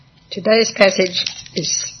Today's passage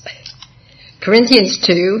is Corinthians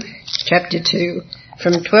 2, chapter 2,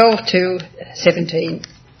 from 12 to 17.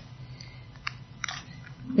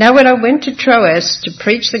 Now when I went to Troas to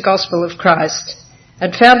preach the gospel of Christ,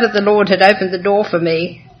 and found that the Lord had opened the door for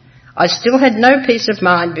me, I still had no peace of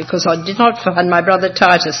mind because I did not find my brother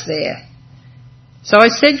Titus there. So I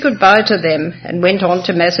said goodbye to them and went on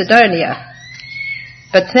to Macedonia.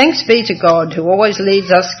 But thanks be to God, who always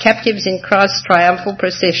leads us captives in Christ's triumphal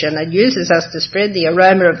procession and uses us to spread the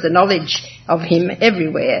aroma of the knowledge of him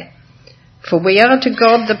everywhere. For we are to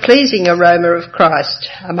God the pleasing aroma of Christ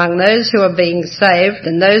among those who are being saved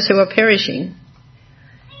and those who are perishing.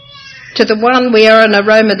 To the one we are an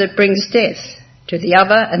aroma that brings death, to the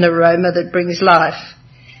other an aroma that brings life.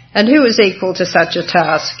 And who is equal to such a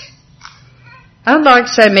task? Unlike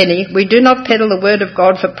so many, we do not peddle the word of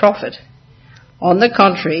God for profit. On the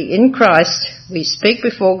contrary, in Christ, we speak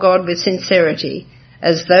before God with sincerity,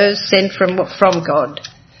 as those sent from God.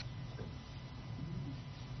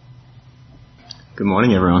 Good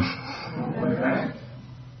morning, everyone.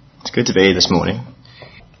 It's good to be here this morning.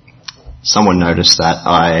 Someone noticed that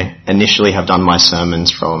I initially have done my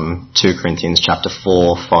sermons from 2 Corinthians chapter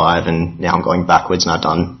 4, 5, and now I'm going backwards and I've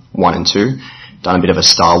done 1 and 2. Done a bit of a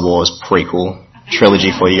Star Wars prequel trilogy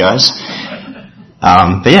for you guys.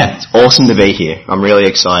 But yeah, it's awesome to be here. I'm really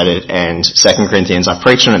excited. And 2 Corinthians, I've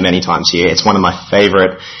preached on it many times here. It's one of my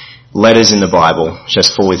favourite letters in the Bible,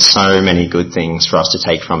 just full with so many good things for us to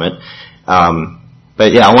take from it.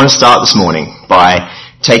 But yeah, I want to start this morning by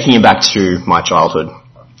taking you back to my childhood.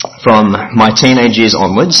 From my teenage years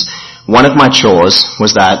onwards, one of my chores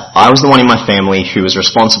was that I was the one in my family who was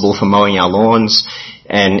responsible for mowing our lawns,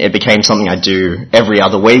 and it became something I do every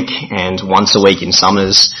other week and once a week in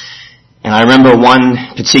summers. And I remember one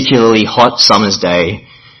particularly hot summer's day,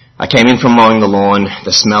 I came in from mowing the lawn,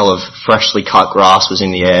 the smell of freshly cut grass was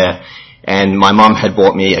in the air, and my mum had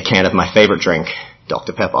bought me a can of my favourite drink,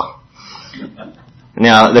 Dr. Pepper.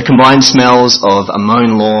 Now, the combined smells of a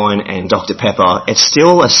mown lawn and Dr. Pepper, it's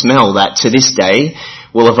still a smell that to this day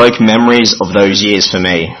will evoke memories of those years for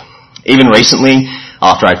me. Even recently,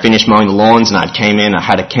 after I'd finished mowing the lawns and I'd came in, I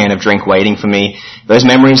had a can of drink waiting for me, those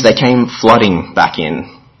memories, they came flooding back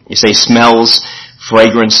in. You see, smells,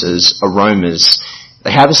 fragrances, aromas,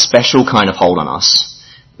 they have a special kind of hold on us.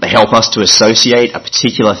 They help us to associate a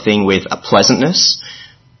particular thing with a pleasantness,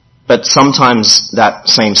 but sometimes that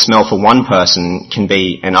same smell for one person can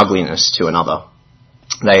be an ugliness to another.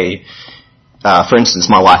 For instance,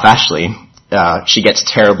 my wife Ashley, she gets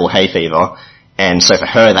terrible hay fever, and so for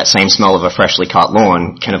her that same smell of a freshly cut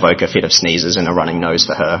lawn can evoke a fit of sneezes and a running nose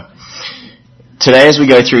for her. Today, as we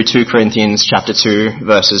go through 2 Corinthians chapter 2,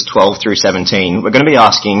 verses 12 through 17, we're going to be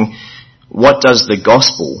asking, what does the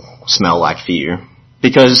gospel smell like for you?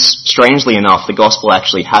 Because, strangely enough, the gospel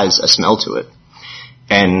actually has a smell to it.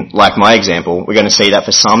 And like my example, we're going to see that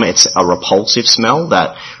for some it's a repulsive smell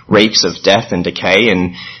that reeks of death and decay,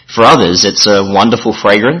 and for others it's a wonderful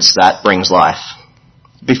fragrance that brings life.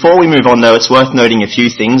 Before we move on though, it's worth noting a few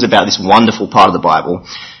things about this wonderful part of the Bible.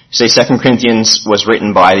 See, 2 Corinthians was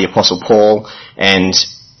written by the Apostle Paul, and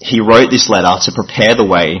he wrote this letter to prepare the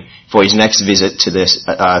way for his next visit to this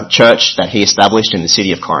church that he established in the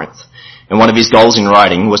city of Corinth. And one of his goals in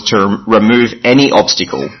writing was to remove any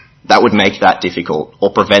obstacle that would make that difficult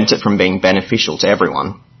or prevent it from being beneficial to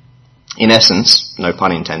everyone. In essence, no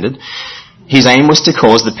pun intended, his aim was to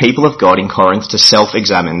cause the people of God in Corinth to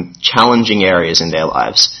self-examine challenging areas in their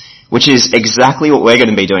lives, which is exactly what we're going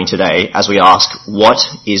to be doing today as we ask, what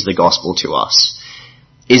is the gospel to us?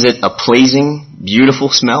 Is it a pleasing, beautiful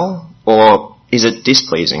smell, or is it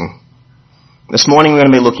displeasing? This morning we're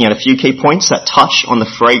going to be looking at a few key points that touch on the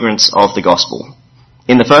fragrance of the gospel.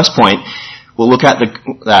 In the first point, we'll look at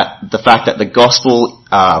the fact that the gospel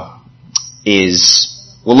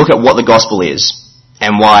we'll look at what the gospel is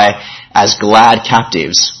and why, as glad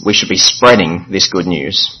captives, we should be spreading this good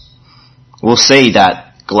news. We'll see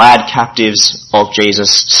that glad captives of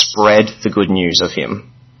Jesus spread the good news of him.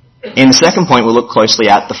 In the second point, we'll look closely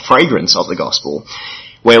at the fragrance of the gospel,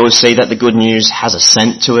 where we'll see that the good news has a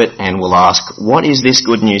scent to it, and we'll ask, what is this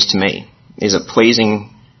good news to me? Is it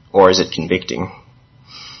pleasing or is it convicting?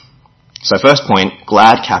 So first point,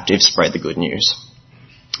 glad captives spread the good news.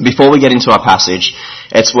 Before we get into our passage,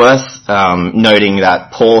 it's worth noting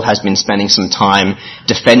that Paul has been spending some time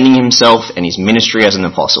defending himself and his ministry as an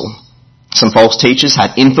apostle. Some false teachers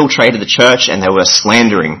had infiltrated the church and they were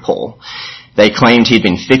slandering Paul. They claimed he'd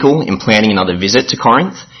been fickle in planning another visit to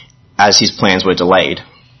Corinth as his plans were delayed.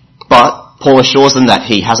 But Paul assures them that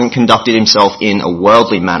he hasn't conducted himself in a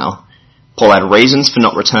worldly manner. Paul had reasons for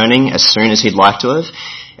not returning as soon as he'd like to have,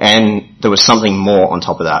 and there was something more on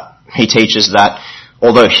top of that. he teaches that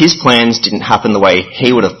although his plans didn't happen the way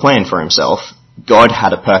he would have planned for himself, God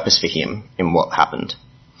had a purpose for him in what happened.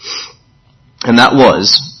 And that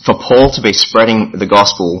was for Paul to be spreading the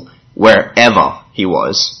gospel wherever he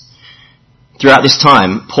was. Throughout this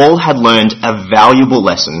time, Paul had learned a valuable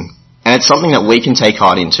lesson, and it's something that we can take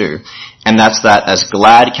heart into, and that's that as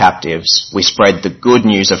glad captives, we spread the good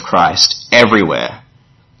news of Christ everywhere.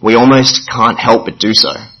 We almost can't help but do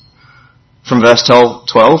so. From verse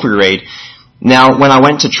 12 we read, "Now when I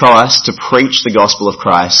went to Troas to preach the gospel of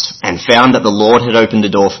Christ and found that the Lord had opened a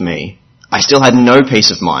door for me, I still had no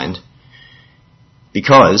peace of mind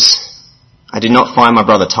because I did not find my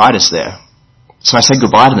brother Titus there. So I said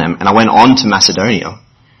goodbye to them and I went on to Macedonia.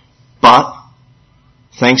 But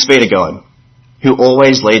thanks be to God, who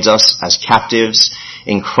always leads us as captives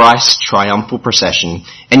in Christ's triumphal procession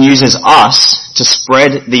and uses us to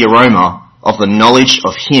spread the aroma of the knowledge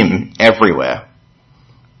of him everywhere."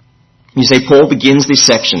 You see, Paul begins this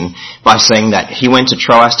section by saying that he went to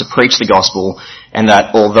Troas to preach the gospel and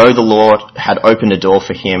that although the Lord had opened a door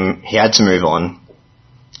for him, he had to move on.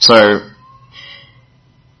 So,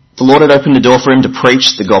 the Lord had opened a door for him to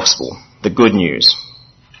preach the gospel, the good news.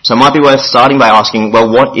 So it might be worth starting by asking, well,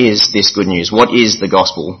 what is this good news? What is the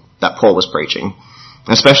gospel that Paul was preaching?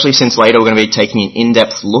 Especially since later we're going to be taking an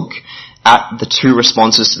in-depth look at the two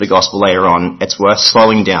responses to the gospel later on, it's worth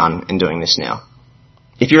slowing down and doing this now.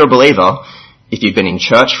 If you're a believer, if you've been in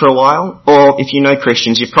church for a while, or if you know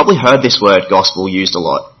Christians, you've probably heard this word gospel used a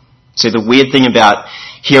lot. So the weird thing about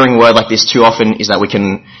hearing a word like this too often is that we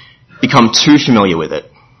can become too familiar with it.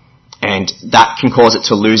 And that can cause it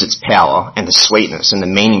to lose its power and the sweetness and the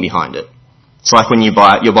meaning behind it. It's like when you're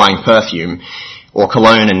buying perfume or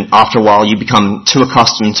cologne, and after a while you become too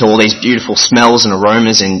accustomed to all these beautiful smells and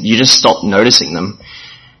aromas and you just stop noticing them.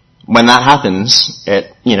 When that happens,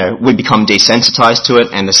 we become desensitized to it,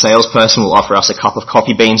 and the salesperson will offer us a cup of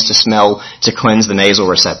coffee beans to smell to cleanse the nasal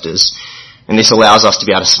receptors. And this allows us to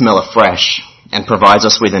be able to smell afresh and provides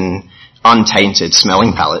us with an untainted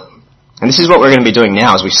smelling palette. And this is what we're going to be doing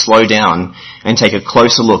now as we slow down and take a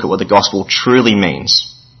closer look at what the gospel truly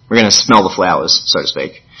means. We're going to smell the flowers, so to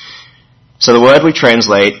speak. So the word we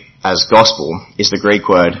translate as gospel is the Greek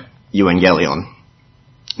word euangelion.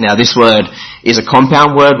 Now this word is a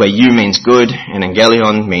compound word where eu means good and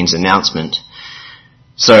angelion means announcement.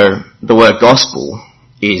 So the word gospel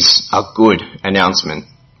is a good announcement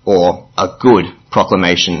or a good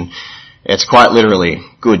proclamation. It's quite literally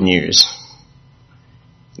good news.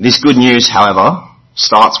 This good news, however,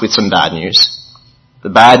 starts with some bad news. The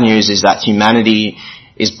bad news is that humanity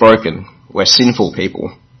is broken. We're sinful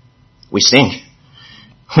people. We stink.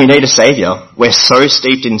 We need a saviour. We're so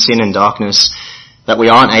steeped in sin and darkness that we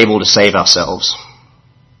aren't able to save ourselves.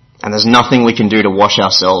 And there's nothing we can do to wash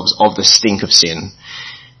ourselves of the stink of sin.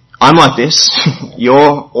 I'm like this.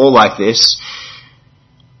 You're all like this.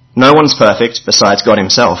 No one's perfect besides God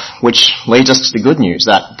himself, which leads us to the good news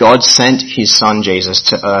that God sent his son Jesus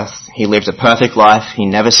to earth. He lived a perfect life. He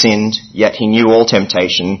never sinned, yet he knew all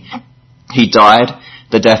temptation. He died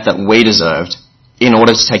the death that we deserved in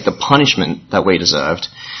order to take the punishment that we deserved.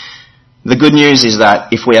 The good news is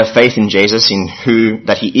that if we have faith in Jesus,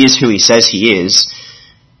 that he is who he says he is,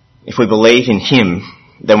 if we believe in him,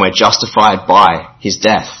 then we're justified by his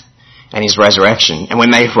death and his resurrection, and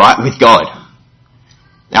we're made right with God.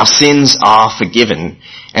 Our sins are forgiven,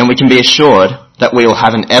 and we can be assured that we will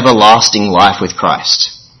have an everlasting life with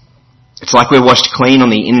Christ. It's like we're washed clean on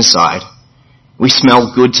the inside. We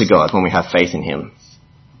smell good to God when we have faith in him.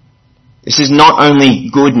 This is not only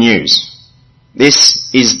good news. This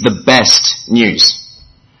is the best news.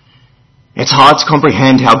 It's hard to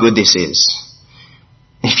comprehend how good this is.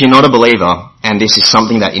 If you're not a believer and this is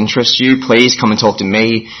something that interests you, please come and talk to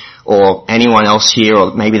me or anyone else here,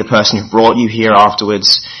 or maybe the person who brought you here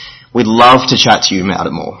afterwards. We'd love to chat to you about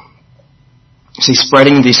it more. See,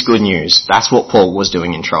 spreading this good news, that's what Paul was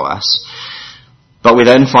doing in Troas. But we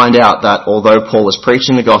then find out that although Paul was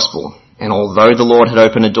preaching the gospel, and although the Lord had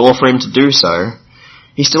opened a door for him to do so,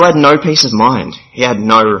 he still had no peace of mind. He had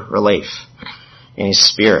no relief in his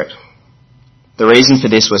spirit. The reason for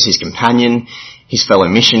this was his companion, his fellow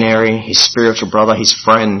missionary, his spiritual brother, his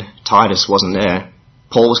friend, Titus, wasn't there.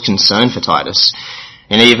 Paul was concerned for Titus.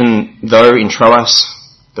 And even though in Troas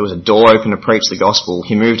there was a door open to preach the gospel,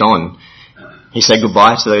 he moved on. He said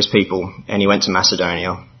goodbye to those people and he went to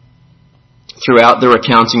Macedonia. Throughout the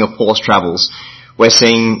recounting of Paul's travels, we're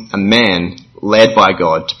seeing a man led by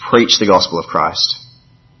God to preach the gospel of Christ.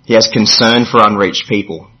 He has concern for unreached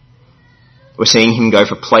people. We're seeing him go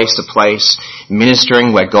from place to place,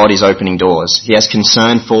 ministering where God is opening doors. He has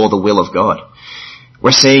concern for the will of God.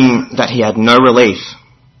 We're seeing that he had no relief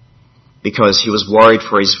because he was worried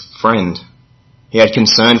for his friend. He had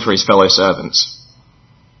concern for his fellow servants.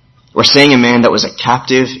 We're seeing a man that was a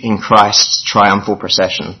captive in Christ's triumphal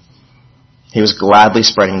procession. He was gladly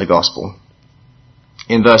spreading the gospel.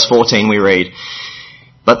 In verse 14 we read,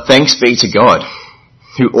 "But thanks be to God,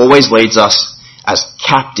 who always leads us as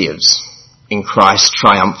captives in Christ's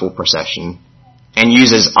triumphal procession, and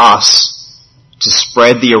uses us to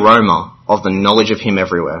spread the aroma of the knowledge of him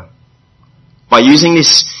everywhere." By using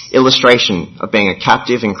this illustration of being a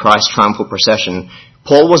captive in Christ's triumphal procession,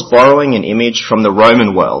 Paul was borrowing an image from the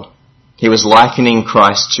Roman world. He was likening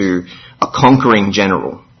Christ to a conquering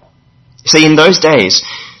general. See, in those days,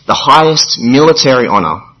 the highest military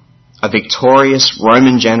honor a victorious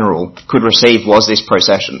Roman general could receive was this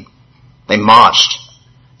procession. They marched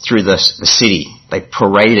through the city. They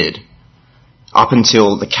paraded up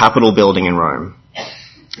until the Capitol building in Rome.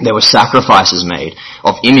 There were sacrifices made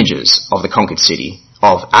of images of the conquered city,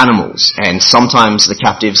 of animals, and sometimes the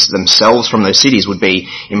captives themselves from those cities would be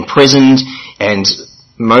imprisoned and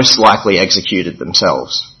most likely executed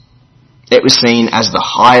themselves. It was seen as the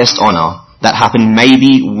highest honor that happened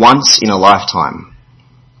maybe once in a lifetime.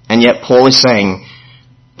 And yet Paul is saying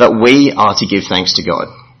that we are to give thanks to God,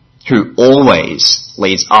 who always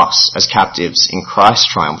leads us as captives in Christ's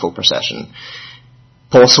triumphal procession.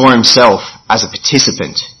 Paul saw himself as a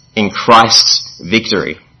participant in Christ's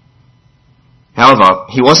victory. However,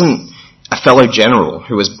 he wasn't a fellow general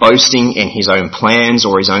who was boasting in his own plans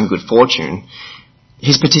or his own good fortune.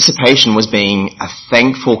 His participation was being a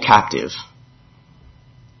thankful captive.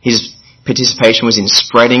 His participation was in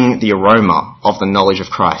spreading the aroma of the knowledge of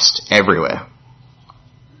Christ everywhere.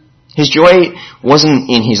 His joy wasn't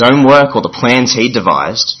in his own work or the plans he'd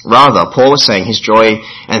devised. Rather, Paul was saying his joy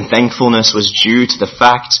and thankfulness was due to the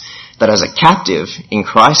fact that as a captive in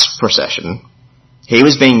Christ's procession, he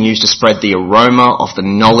was being used to spread the aroma of the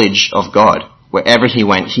knowledge of God. Wherever he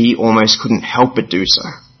went, he almost couldn't help but do so.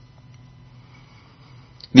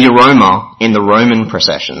 The aroma in the Roman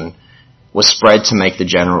procession was spread to make the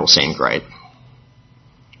general seem great.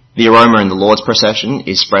 The aroma in the Lord's procession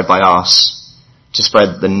is spread by us to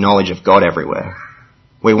spread the knowledge of God everywhere.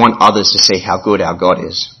 We want others to see how good our God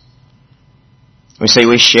is. We see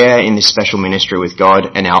we share in this special ministry with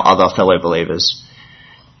God and our other fellow believers.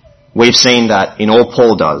 We've seen that in all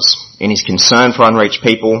Paul does, in his concern for unreached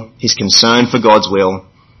people, his concern for God's will,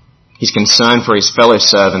 his concern for his fellow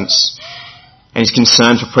servants, and his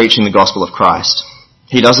concern for preaching the gospel of Christ.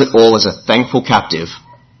 He does it all as a thankful captive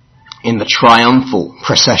in the triumphal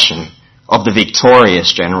procession of the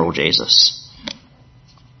victorious General Jesus.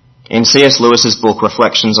 In C.S. Lewis's book,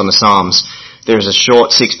 Reflections on the Psalms, there is a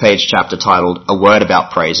short 6-page chapter titled A Word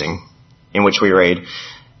About Praising, in which we read,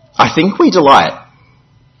 "I think we delight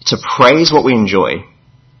to praise what we enjoy,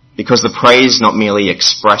 because the praise not merely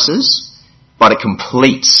expresses, but it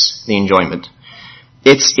completes the enjoyment.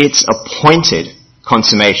 It's appointed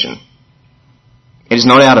consummation. It is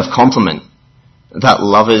not out of compliment that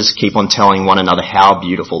lovers keep on telling one another how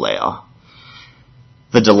beautiful they are.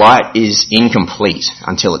 The delight is incomplete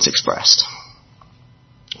until it's expressed."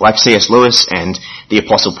 Like C.S. Lewis and the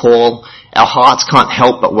Apostle Paul, our hearts can't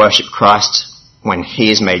help but worship Christ when he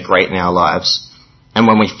is made great in our lives, and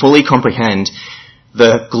when we fully comprehend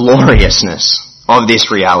the gloriousness of this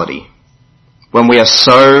reality. When we are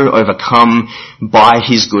so overcome by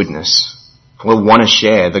his goodness, we'll want to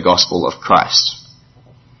share the gospel of Christ.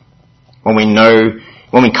 When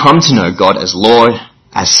we come to know God as Lord,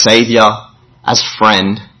 as Saviour, as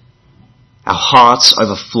friend, our hearts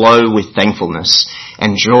overflow with thankfulness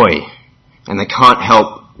and joy, and we can't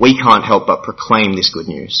help but proclaim this good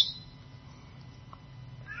news.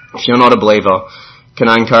 If you're not a believer, can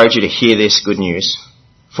I encourage you to hear this good news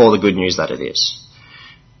for the good news that it is?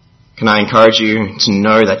 Can I encourage you to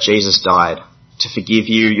know that Jesus died to forgive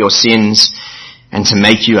you your sins and to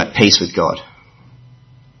make you at peace with God?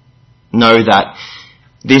 Know that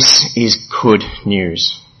this is good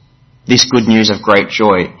news. This good news of great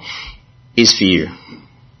joy is for you.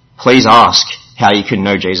 Please ask how you can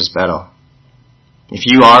know Jesus better. If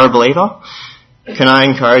you are a believer, can I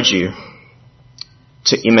encourage you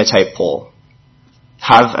to imitate Paul?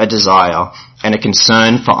 Have a desire and a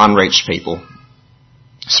concern for unreached people.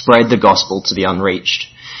 Spread the gospel to the unreached.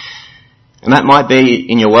 And that might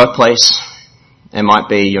be in your workplace, it might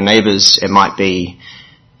be your neighbours, it might be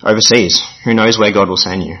overseas. Who knows where God will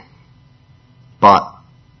send you. But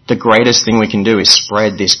the greatest thing we can do is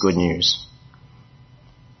spread this good news.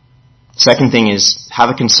 Second thing is, have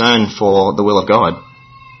a concern for the will of God.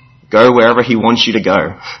 Go wherever he wants you to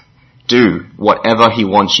go. Do whatever he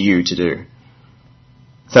wants you to do.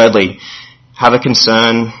 Thirdly, have a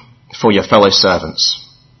concern for your fellow servants.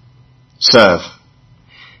 serve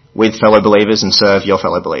with fellow believers and serve your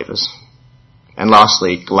fellow believers. And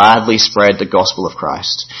lastly, gladly spread the gospel of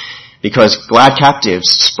Christ, because glad captives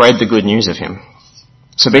spread the good news of him.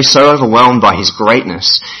 So be so overwhelmed by his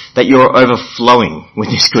greatness that you are overflowing with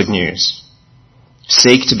this good news.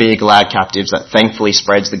 Seek to be a glad captive that thankfully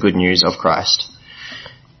spreads the good news of Christ.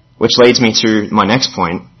 Which leads me to my next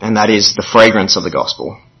point, and that is the fragrance of the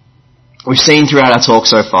gospel. We've seen throughout our talk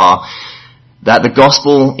so far that the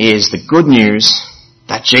gospel is the good news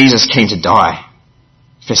that Jesus came to die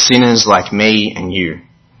for sinners like me and you.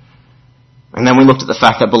 And then we looked at the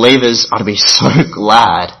fact that believers are to be so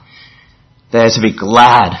glad. They're to be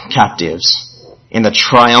glad captives in the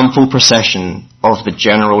triumphal procession of the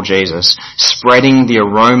general Jesus, spreading the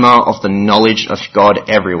aroma of the knowledge of God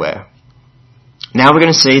everywhere. Now we're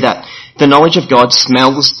going to see that the knowledge of God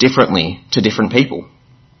smells differently to different people.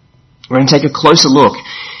 We're going to take a closer look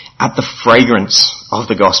at the fragrance of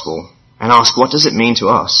the gospel and ask, what does it mean to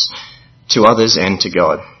us, to others, and to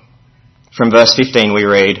God? From verse 15 we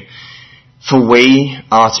read, "For we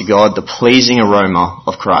are to God the pleasing aroma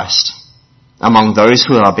of Christ among those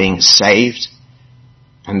who are being saved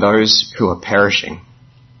and those who are perishing."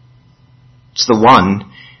 It's the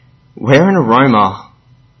one, we're an aroma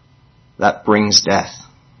that brings death.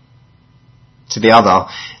 To the other,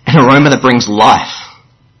 an aroma that brings life.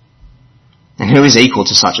 And who is equal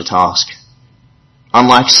to such a task?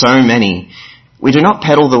 Unlike so many, we do not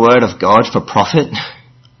peddle the word of God for profit.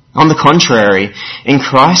 On the contrary, in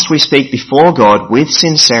Christ we speak before God with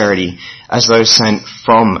sincerity as those sent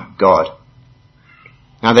from God.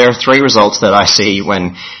 Now there are three results that I see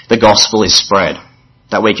when the gospel is spread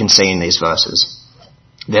that we can see in these verses.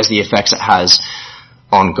 There's the effects it has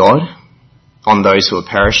on God, on those who are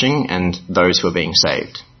perishing, and those who are being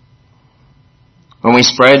saved. When we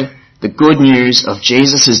spread the good news of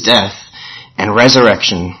Jesus' death and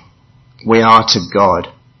resurrection, we are to God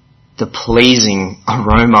the pleasing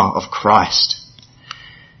aroma of Christ.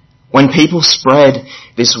 When people spread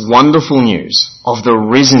this wonderful news of the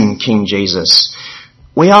risen King Jesus,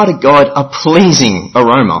 we are to God a pleasing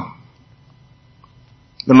aroma.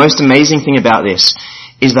 The most amazing thing about this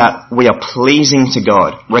is that we are pleasing to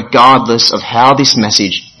God regardless of how this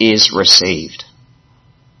message is received.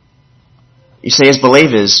 You see, as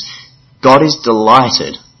believers, God is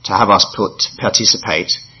delighted to have us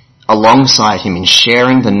participate alongside him in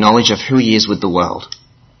sharing the knowledge of who he is with the world.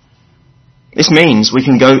 This means we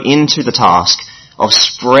can go into the task of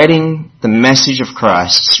spreading the message of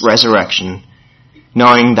Christ's resurrection,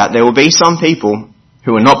 knowing that there will be some people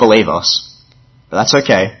who will not believe us, but that's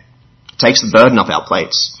okay. It takes the burden off our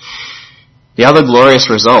plates. The other glorious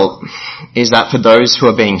result is that for those who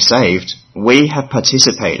are being saved, we have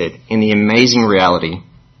participated in the amazing reality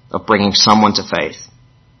of bringing someone to faith.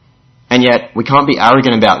 And yet, we can't be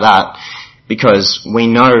arrogant about that because we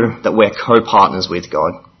know that we're co-partners with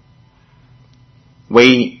God.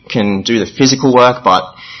 We can do the physical work, but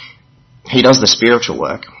he does the spiritual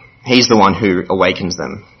work. He's the one who awakens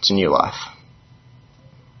them to new life.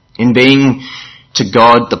 In being to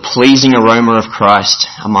God the pleasing aroma of Christ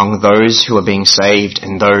among those who are being saved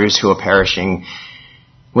and those who are perishing,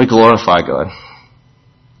 we glorify God.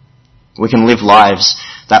 We can live lives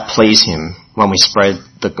that please him when we spread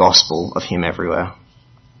the gospel of him everywhere.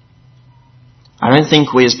 I don't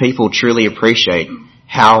think we as people truly appreciate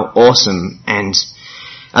how awesome and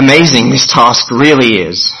amazing this task really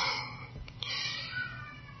is.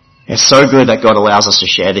 It's so good that God allows us to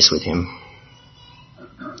share this with him.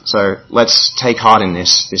 So let's take heart in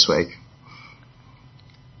this week.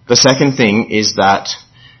 The second thing is that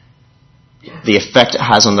the effect it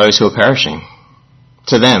has on those who are perishing.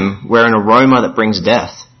 To them, we're an aroma that brings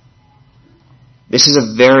death. This is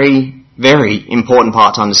a very, very important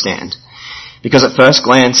part to understand. Because at first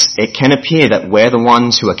glance, it can appear that we're the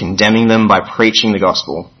ones who are condemning them by preaching the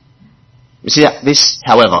gospel. You see, this,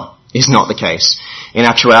 however, is not the case. In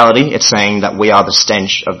actuality, it's saying that we are the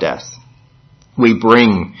stench of death. We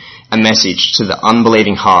bring a message to the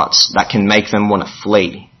unbelieving hearts that can make them want to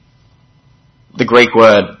flee. The Greek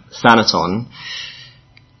word thanaton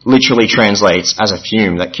literally translates as a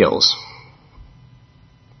fume that kills.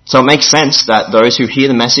 So it makes sense that those who hear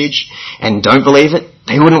the message and don't believe it,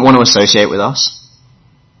 they wouldn't want to associate with us.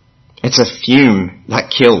 It's a fume that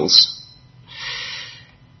kills.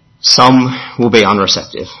 Some will be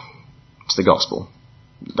unreceptive to the gospel.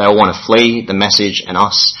 They'll want to flee the message and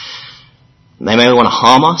us. They may want to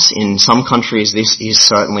harm us. In some countries, this is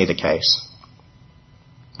certainly the case.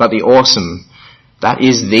 But that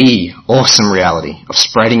is the awesome reality of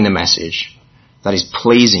spreading the message that is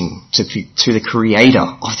pleasing to the creator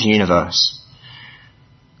of the universe.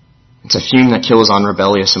 It's a fume that kills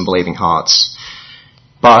unrebellious and believing hearts.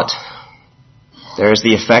 But there is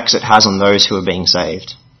the effects it has on those who are being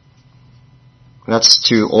saved. That's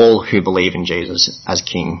to all who believe in Jesus as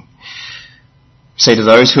King. See, to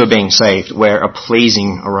those who are being saved, we're a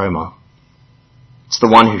pleasing aroma. It's the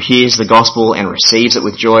one who hears the gospel and receives it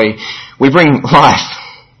with joy. We bring life.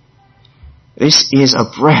 This is a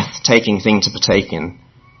breathtaking thing to partake in.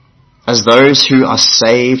 As those who are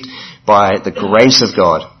saved by the grace of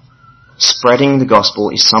God, spreading the gospel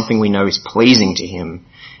is something we know is pleasing to Him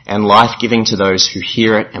and life-giving to those who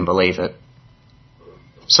hear it and believe it.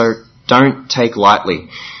 So don't take lightly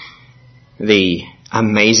the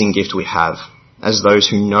amazing gift we have as those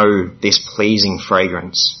who know this pleasing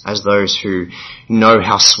fragrance, as those who know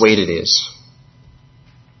how sweet it is.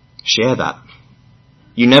 Share that.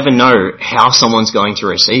 You never know how someone's going to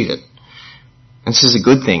receive it. And this is a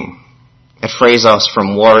good thing. It frees us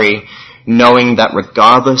from worry, knowing that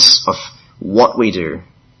regardless of what we do,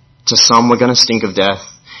 to some we're going to stink of death,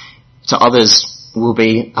 to others will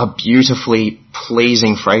be a beautifully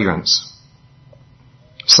pleasing fragrance.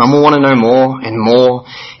 Some will want to know more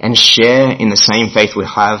and share in the same faith we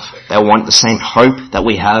have. They'll want the same hope that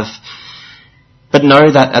we have. But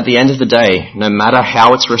know that at the end of the day, no matter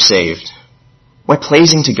how it's received, we're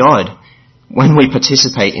pleasing to God when we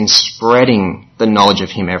participate in spreading the knowledge of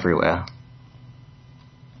Him everywhere.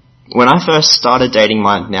 When I first started dating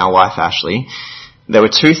my now wife Ashley, there were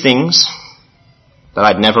two things that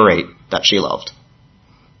I'd never eat that she loved.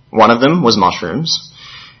 One of them was mushrooms,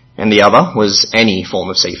 and the other was any form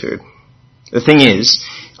of seafood. The thing is,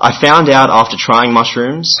 I found out after trying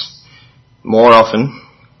mushrooms more often,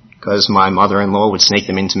 because my mother-in-law would sneak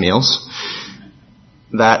them into meals,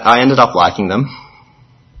 that I ended up liking them,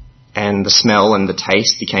 and the smell and the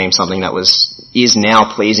taste became something that is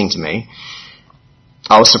now pleasing to me.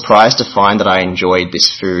 I was surprised to find that I enjoyed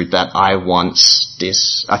this food that I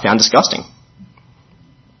found disgusting.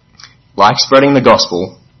 Like spreading the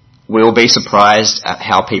gospel, we'll be surprised at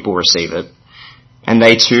how people receive it, and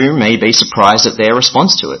they too may be surprised at their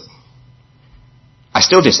response to it. I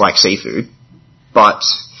still dislike seafood, but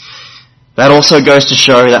that also goes to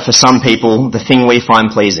show that for some people, the thing we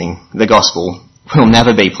find pleasing, the gospel, will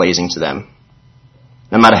never be pleasing to them.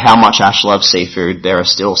 No matter how much Ash loves seafood, there are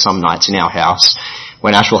still some nights in our house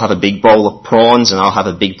when Ash will have a big bowl of prawns and I'll have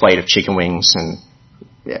a big plate of chicken wings, and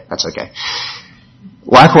yeah, that's okay.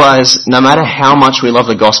 Likewise, no matter how much we love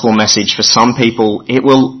the gospel message, for some people it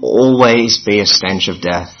will always be a stench of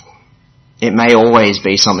death. It may always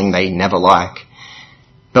be something they never like.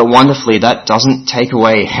 But wonderfully, that doesn't take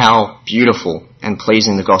away how beautiful and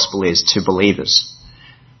pleasing the gospel is to believers.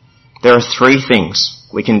 There are three things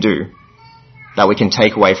we can do that we can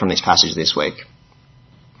take away from this passage this week.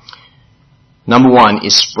 Number one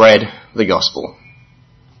is spread the gospel.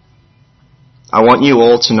 I want you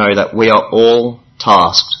all to know that we are all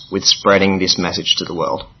tasked with spreading this message to the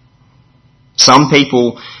world. Some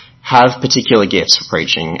people have particular gifts for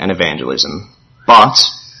preaching and evangelism, but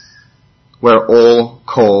we're all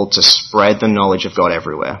called to spread the knowledge of God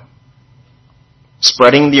everywhere.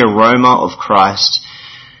 Spreading the aroma of Christ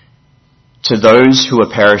to those who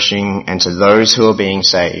are perishing and to those who are being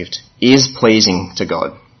saved is pleasing to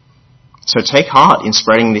God. So take heart in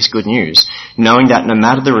spreading this good news, knowing that no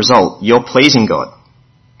matter the result, you're pleasing God.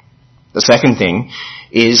 The second thing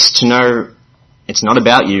is to know it's not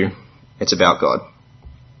about you, it's about God.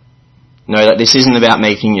 Know that this isn't about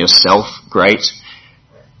making yourself great.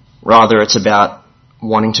 Rather, it's about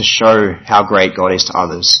wanting to show how great God is to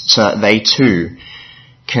others so that they too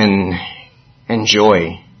can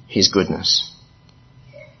enjoy His goodness.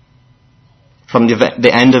 From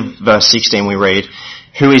the end of verse 16 we read,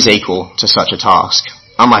 "Who is equal to such a task?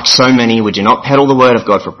 Unlike so many, we do not peddle the word of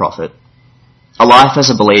God for profit." A life as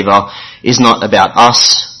a believer is not about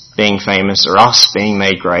us being famous or us being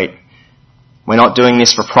made great. We're not doing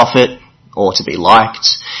this for profit or to be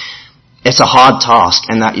liked. It's a hard task,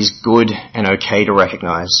 and that is good and okay to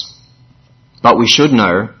recognize. But we should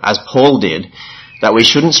know, as Paul did, that we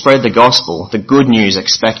shouldn't spread the gospel, the good news,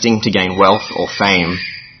 expecting to gain wealth or fame.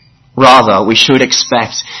 Rather, we should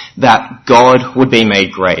expect that God would be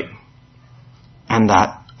made great and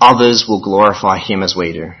that others will glorify Him as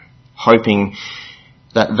we do, hoping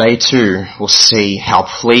that they too will see how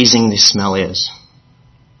pleasing this smell is.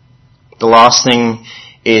 The last thing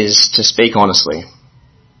is to speak honestly.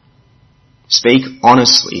 Speak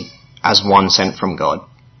honestly as one sent from God.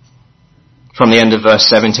 From the end of verse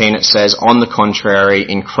 17 it says, "On the contrary,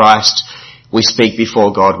 in Christ we speak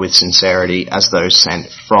before God with sincerity as those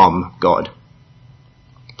sent from God."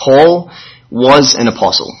 Paul was an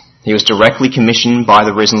apostle. He was directly commissioned by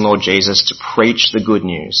the risen Lord Jesus to preach the good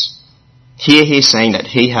news. Here he's saying that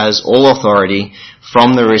he has all authority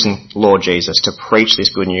from the risen Lord Jesus to preach this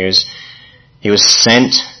good news. He was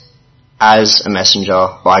sent as a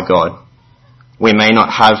messenger by God. We may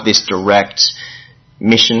not have this direct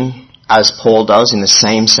mission as Paul does in the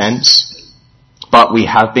same sense, but we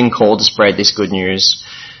have been called to spread this good news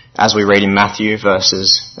as we read in Matthew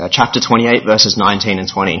chapter 28 verses 19 and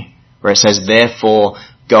 20, where it says, "Therefore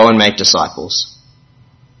go and make disciples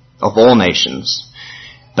of all nations,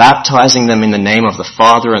 baptizing them in the name of the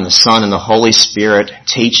Father and the Son and the Holy Spirit,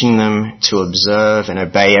 teaching them to observe and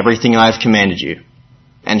obey everything I have commanded you.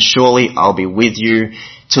 And surely I'll be with you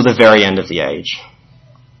till the very end of the age."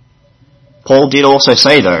 Paul did also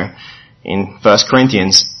say, though, in 1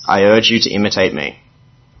 Corinthians, "I urge you to imitate me."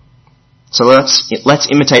 So let's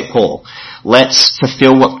imitate Paul. Let's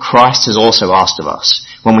fulfill what Christ has also asked of us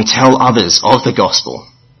when we tell others of the gospel.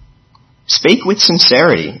 Speak with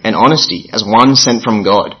sincerity and honesty as one sent from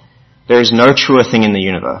God. There is no truer thing in the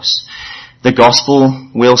universe. The gospel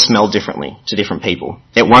will smell differently to different people.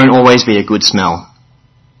 It won't always be a good smell.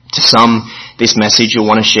 To some, this message you'll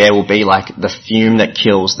want to share will be like the fume that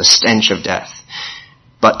kills, the stench of death.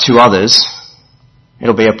 But to others,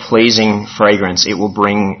 it'll be a pleasing fragrance. It will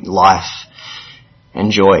bring life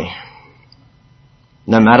and joy.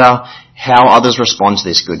 No matter how others respond to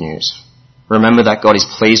this good news, remember that God is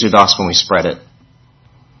pleased with us when we spread it.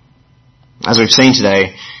 As we've seen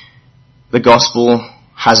today, the gospel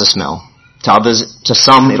has a smell. To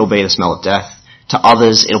some, it'll be the smell of death. To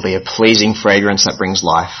others, it'll be a pleasing fragrance that brings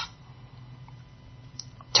life.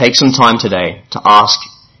 Take some time today to ask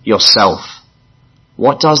yourself,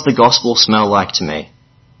 what does the gospel smell like to me?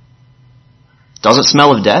 Does it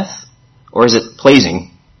smell of death, or is it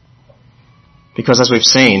pleasing? Because as we've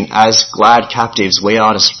seen, as glad captives, we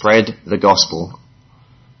are to spread the gospel.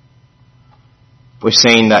 We've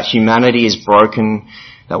seen that humanity is broken,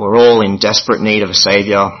 that we're all in desperate need of a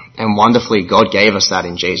Saviour, and wonderfully God gave us that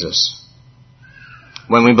in Jesus.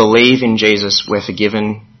 When we believe in Jesus, we're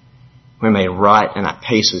forgiven, we're made right and at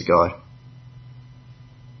peace with God.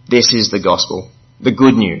 This is the gospel, the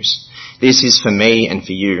good news. This is for me and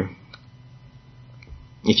for you.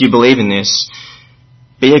 If you believe in this,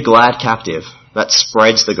 be a glad captive that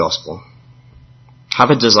spreads the gospel. Have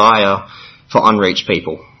a desire for unreached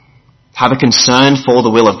people. Have a concern for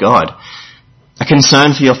the will of God, a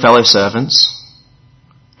concern for your fellow servants,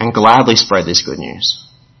 and gladly spread this good news.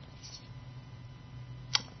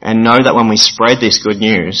 And know that when we spread this good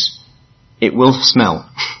news, it will smell.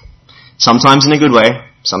 Sometimes in a good way,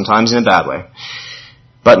 sometimes in a bad way.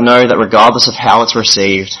 But know that regardless of how it's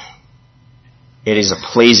received, it is a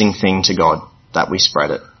pleasing thing to God that we spread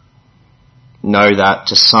it. Know that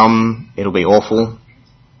to some it'll be awful,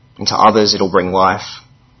 and to others it'll bring life.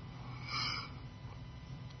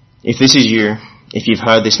 If this is you, if you've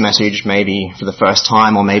heard this message maybe for the first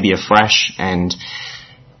time or maybe afresh and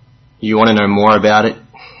you want to know more about it,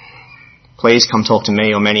 please come talk to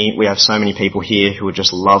me or we have so many people here who would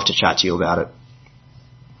just love to chat to you about it.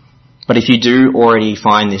 But if you do already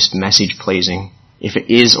find this message pleasing, if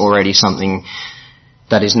it is already something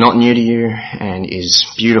that is not new to you and is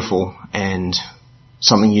beautiful and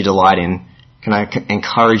something you delight in, can I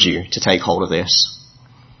encourage you to take hold of this?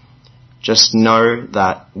 Just know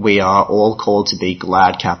that we are all called to be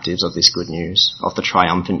glad captives of this good news, of the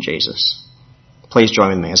triumphant Jesus. Please join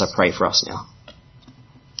with me as I pray for us now.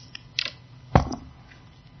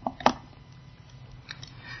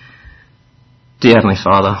 Dear Heavenly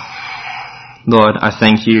Father, Lord, I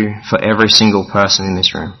thank you for every single person in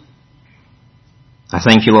this room. I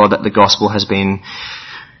thank you, Lord, that the gospel has been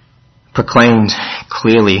proclaimed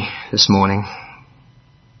clearly this morning.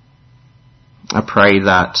 I pray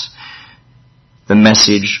that the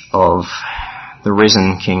message of the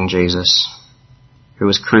risen King Jesus, who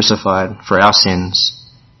was crucified for our sins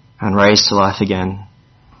and raised to life again,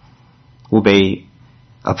 will be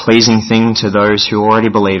a pleasing thing to those who already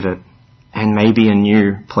believe it, and maybe a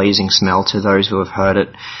new pleasing smell to those who have heard it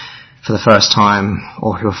for the first time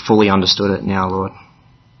or who have fully understood it now, Lord.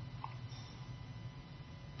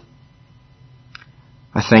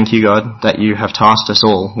 I thank you, God, that you have tasked us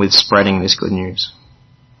all with spreading this good news.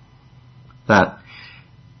 That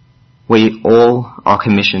we all are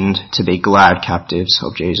commissioned to be glad captives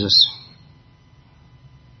of Jesus.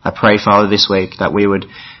 I pray, Father, this week that we would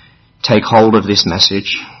take hold of this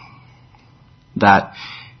message, that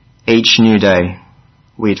each new day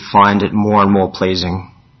we'd find it more and more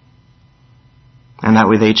pleasing, and that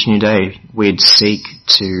with each new day we'd seek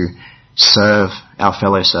to serve our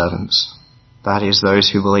fellow servants, that is,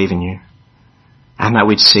 those who believe in you, and that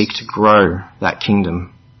we'd seek to grow that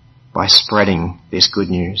kingdom by spreading this good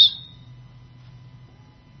news.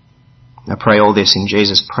 I pray all this in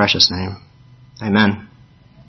Jesus' precious name. Amen.